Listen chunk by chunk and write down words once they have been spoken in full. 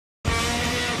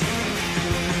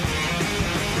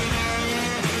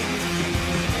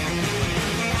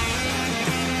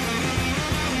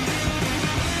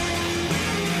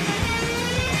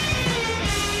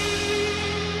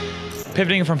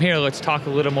pivoting from here, let's talk a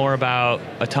little more about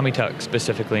a tummy tuck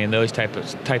specifically and those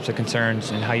types of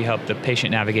concerns and how you help the patient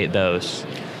navigate those.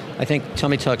 I think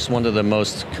tummy tuck's one of the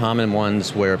most common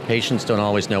ones where patients don't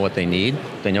always know what they need.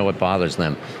 They know what bothers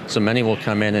them. So many will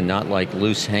come in and not like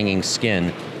loose hanging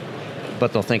skin,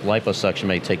 but they'll think liposuction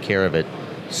may take care of it.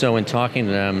 So in talking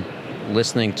to them,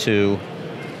 listening to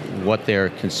what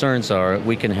their concerns are,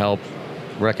 we can help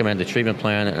recommend a treatment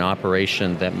plan and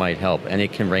operation that might help. And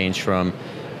it can range from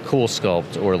cool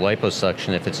sculpt or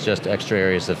liposuction if it's just extra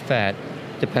areas of fat,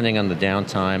 depending on the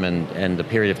downtime and the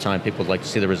period of time people would like to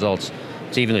see the results,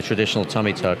 to even a traditional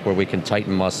tummy tuck where we can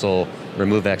tighten muscle,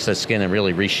 remove excess skin, and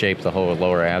really reshape the whole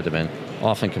lower abdomen,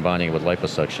 often combining it with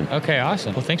liposuction. Okay,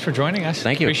 awesome. Well, thanks for joining us.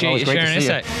 Thank you. Appreciate you sharing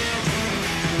insight.